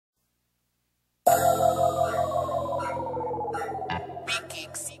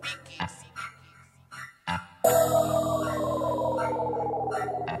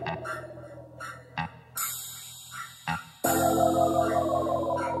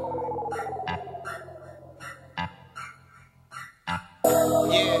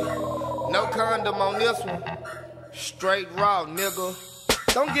Yeah, no condom on this one. Straight raw, nigga.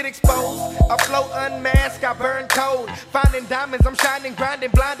 Don't get exposed, I float unmasked, I burn cold. Finding diamonds, I'm shining,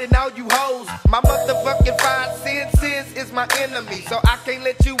 grinding, blinding all you hoes. My motherfucking 5 senses is my enemy, so I can't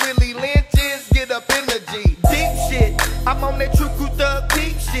let you Willie Lynches get up in the G. Deep shit, I'm on that true thug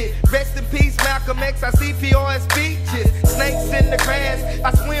deep shit. Rest in peace, Malcolm X, I see POS speeches. Snakes in the grass,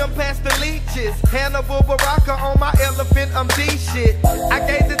 I swim past the leeches. Hannibal Baraka on my elephant, I'm D shit. I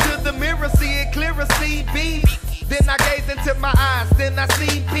gaze into the mirror, see it clearer, see beef. Then I gaze into my eyes, then I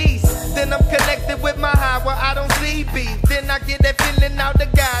see peace. Then I'm connected with my high where I don't see beef. Then I get that feeling out the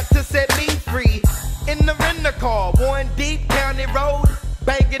God to set me free. In the rental car, one deep county road.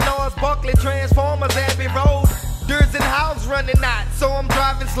 Banging noise, Buckley, Transformers, Abbey Road. Durs and house running out, so I'm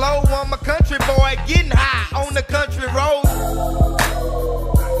driving slow. I'm a country boy getting high on the country road.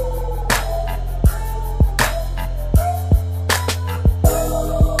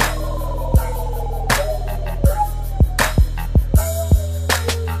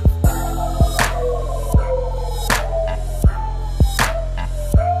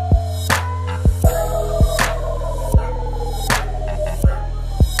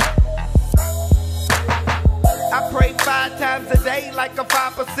 I pray 5 times a day like a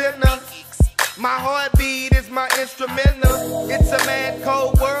 5%er. My heartbeat is my instrumental. It's a mad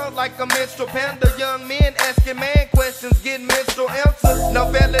cold world like a menstrual panda. Young men asking man questions, getting menstrual answers.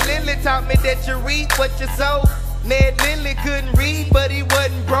 Novella Lily taught me that you reap what you sow. Ned Lindley couldn't read, but he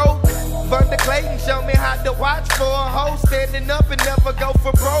wasn't broke. Vanda Clayton showed me how to watch for a hoe. Standing up and never go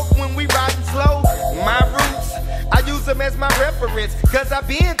for broke when we riding slow. My roots, I use them as my reference, cause I've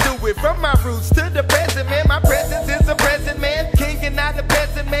been through it. From my roots to the present, man. My presence is a present, man. King and not a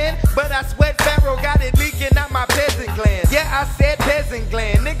peasant, man. But I sweat Pharaoh got it leaking out my peasant gland. Yeah, I said peasant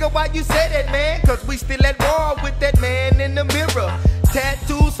gland. Nigga, why you say that, man? Cause we still at war with that man in the mirror.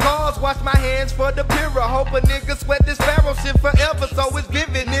 Tattoo scars, wash my hands for the mirror. Hope a nigga sweat this Pharaoh shit forever, so it's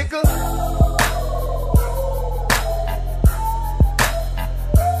vivid, nigga.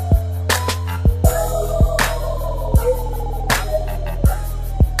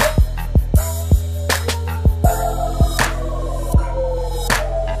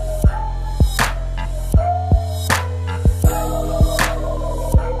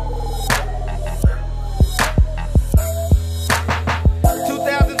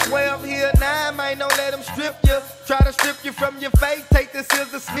 2012 here, 9, man, don't let them strip you. Try to strip you from your faith, take the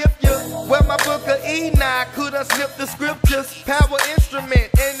scissor, snip you. Well, my book of Enoch, could I snip the scriptures? Power instrument,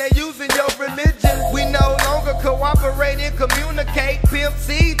 and they using your religion. We no longer cooperate and communicate. Pimp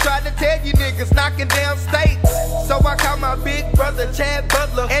C tried to tell you niggas knocking down states. So I call my big brother Chad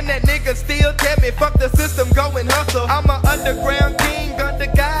Butler, and that nigga still tell me fuck the system, go and hustle. I'm an underground king under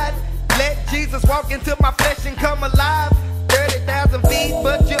God. Let Jesus walk into my flesh and come alive. 30,000 feet,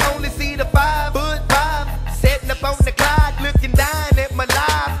 but you only see the 5 foot 5. Setting up on the Clyde, looking down at my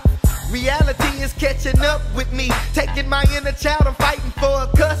life. Reality is catching up with me. Taking my inner child, I'm fighting for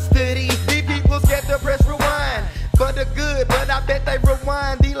custody. These people scared to press rewind for the good, but